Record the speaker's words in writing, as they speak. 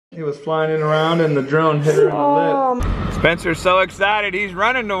He was flying in around and the drone hit her in the lip. Spencer's so excited, he's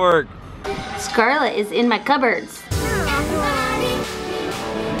running to work. Scarlett is in my cupboards.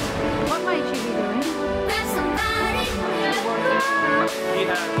 What might you be doing? He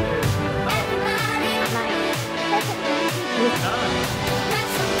has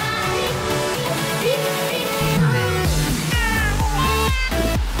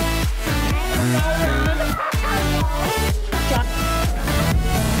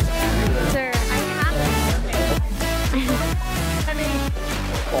Sir, I have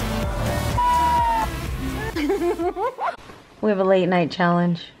We have a late night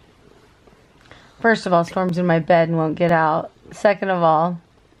challenge. First of all, Storm's in my bed and won't get out. Second of all,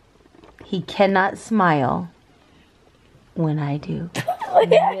 he cannot smile when I do.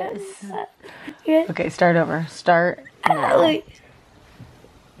 Yes. Okay, start over. Start now.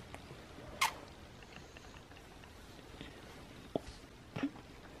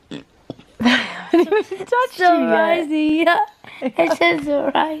 Touch So risey, yeah. It says so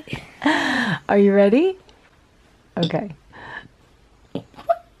right. Are you ready? Okay.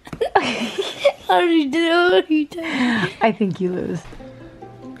 How did you do? I think you lose.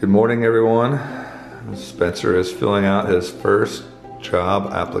 Good morning, everyone. Spencer is filling out his first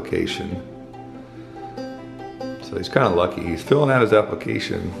job application. So he's kind of lucky. He's filling out his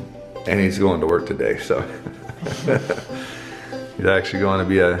application and he's going to work today. So he's actually going to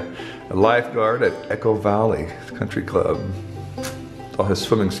be a lifeguard at Echo Valley Country Club. With all his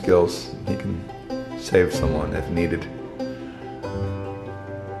swimming skills, he can save someone if needed.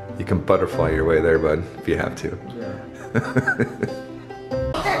 You can butterfly your way there, bud, if you have to. Yeah.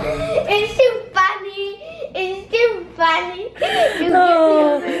 It's too funny. It's too funny.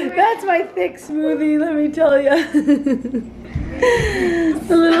 Oh, that's my thick smoothie, let me tell you.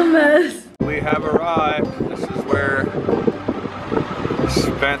 A little mess. We have arrived. This is where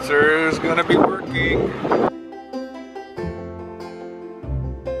Spencer is gonna be working.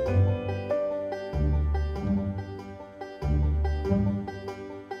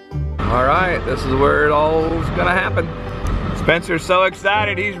 All right, this is where it all's gonna happen. Spencer's so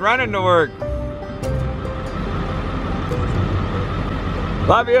excited, he's running to work.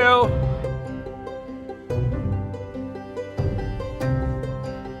 Love you.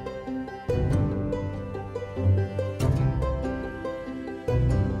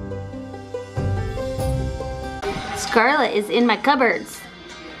 Scarlett is in my cupboards.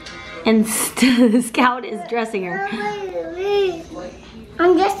 And Scout is dressing her.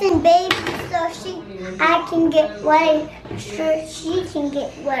 I'm dressing baby so I can get ready. So she can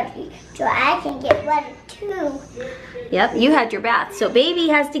get ready. So I can get ready too. Yep, you had your bath. So baby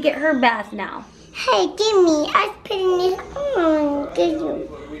has to get her bath now. Hey, give me. I was putting this on. Give you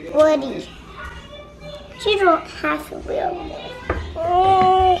ready. She don't have to wear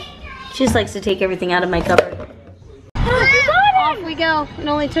this. She just likes to take everything out of my cupboard. Off we go. It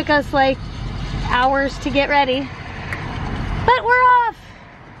only took us like hours to get ready. But we're off.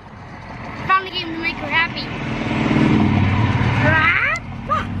 Found a game to make her happy.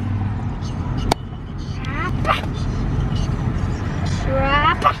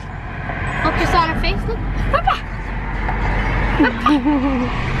 Focus on her face. Look.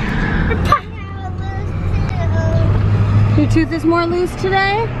 Your tooth is more loose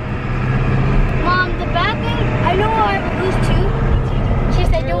today? Mom, the bad thing, I know I have a loose tooth. She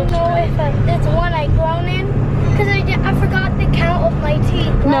said, I don't know if it's one I grown in. Because I forgot the count of my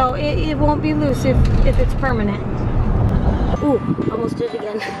teeth. No, it won't be loose if it's permanent. Ooh, almost did it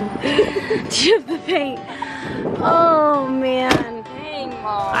again. Chip the paint. Oh, man. Dang,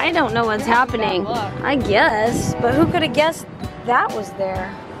 Mom. I don't know what's happening. I guess, but who could have guessed that was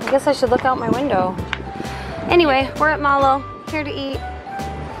there? I guess I should look out my window. Anyway, we're at Malo, here to eat.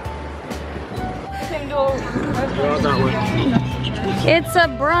 It's a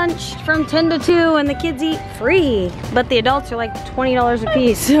brunch from 10 to 2 and the kids eat free. But the adults are like $20 a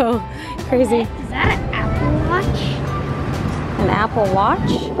piece, so crazy. Is that an Apple Watch? An Apple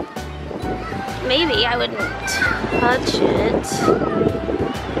Watch? Maybe, I wouldn't touch it.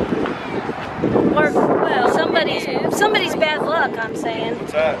 Or, well, somebody's bad luck, I'm saying.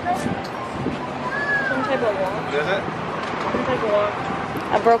 What's that? Some type of watch. What is it? Some type of watch.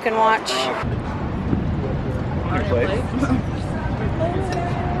 A broken watch.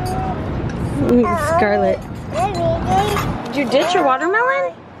 Scarlett. Did you ditch your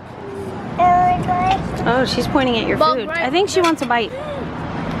watermelon? Oh, she's pointing at your food. I think she wants a bite.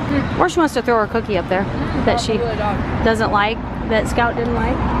 Or she wants to throw her cookie up there that she doesn't like, that Scout didn't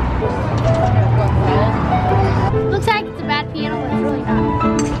like. Looks like it's a bad piano, but it's really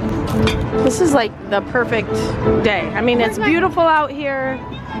not. This is like the perfect day. I mean, it's beautiful out here.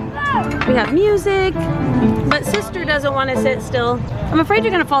 We have music, but sister doesn't want to sit still. I'm afraid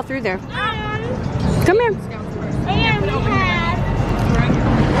you're gonna fall through there. Come here. Do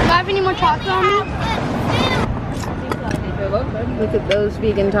I have any more tacos on me? Look at those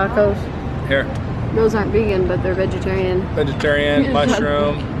vegan tacos. Here. Those aren't vegan, but they're vegetarian. Vegetarian,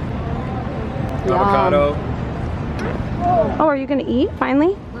 mushroom, avocado. Oh, are you gonna eat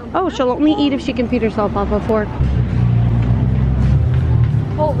finally? Oh, she'll only eat if she can feed herself off a fork.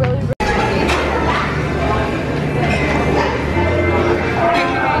 Oh, really?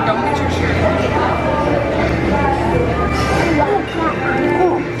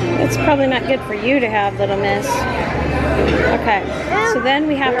 It's probably not good for you to have, little miss. Okay, so then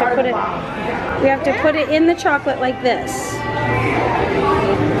we have to put it in the chocolate like this.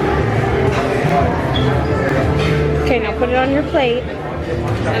 Okay, now put it on your plate.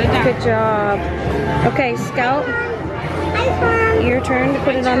 Good job. Okay, Scout, your turn to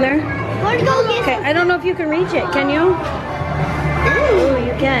put it on there. Okay, I don't know if you can reach it. Can you? Ooh,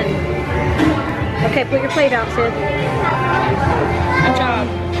 you can. Okay, put your plate out, Sid. Good job.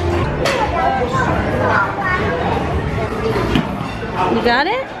 You got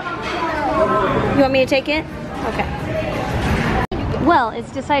it? You want me to take it? Okay. Well,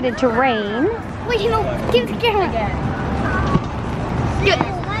 it's decided to rain. Wait, no, give the camera. Good.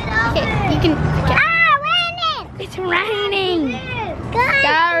 Okay, you can. Okay. Ah, raining! It's raining.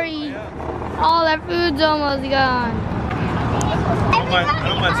 Sorry. All that food's almost gone. I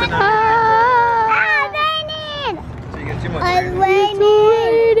don't mind sitting down. Raining! So you get too much It's rain.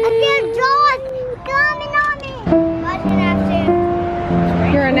 raining. I feel jaws coming on me. What's an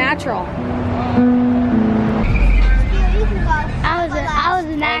action? You're a natural. I was a Oh,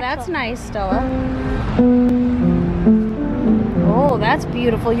 natural. that's nice, Stella. Oh, that's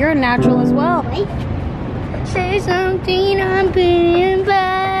beautiful. You're a natural as well. Say something, I'm being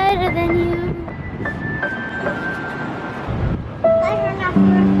better than you.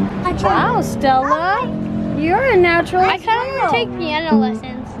 Wow, Stella. You're a natural I as kind of well. take piano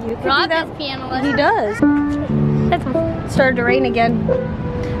lessons. You could Rob do that. does piano He lessons. does. That's Started to rain again.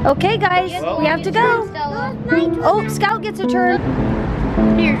 Okay, guys, we have to go. Stella. Oh, Scout gets a turn.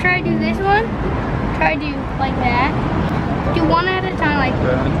 Here, try to do this one. Try to do like that. Do one at a time,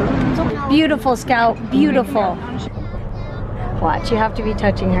 like Beautiful, Scout. Beautiful. Watch, you have to be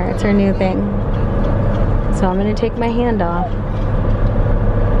touching her. It's her new thing. So I'm going to take my hand off.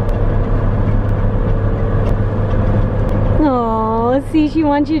 Oh, see, she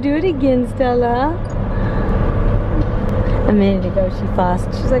wants you to do it again, Stella. A minute ago, she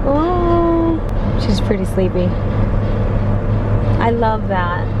fussed. She's like, oh. She's pretty sleepy. I love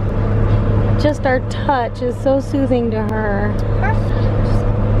that. Just our touch is so soothing to her.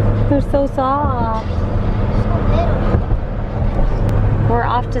 They're so soft. We're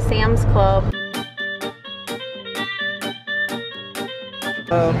off to Sam's Club.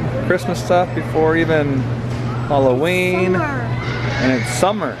 Christmas stuff before even Halloween. And it's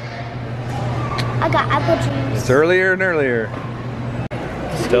summer. I got apple juice. It's earlier and earlier.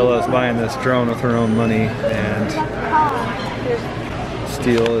 Stella's buying this drone with her own money, and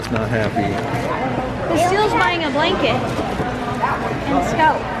Steele is not happy. Steele's buying a blanket. And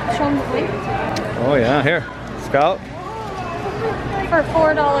Scout, show him the blanket. Oh yeah, here, Scout. For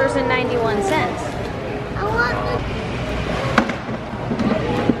 $4.91. I want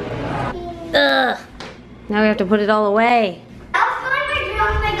Ugh. Now we have to put it all away.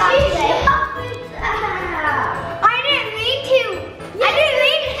 I didn't mean to. I didn't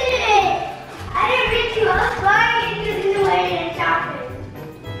mean to. I was flying into the way and stopped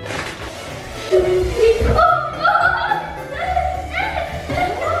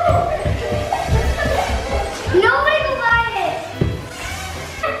Nobody will buy it.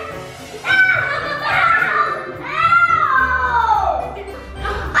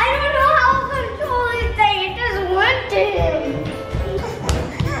 I don't know how to control this thing. It just went to him.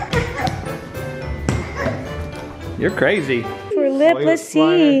 You're crazy. For lip, let's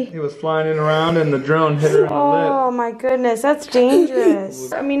see. He was flying around and the drone hit her in the lip. Oh my goodness, that's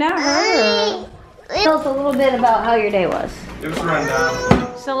dangerous. I mean, that hurt. Tell us a little bit about how your day was. It was run down.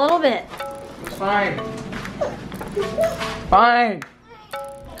 Just a little bit. It's fine. Fine.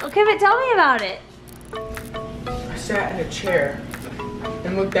 Okay, but tell me about it. I sat in a chair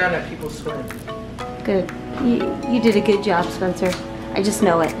and looked down at people sweating. Good. You did a good job, Spencer. I just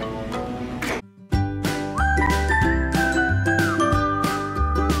know it.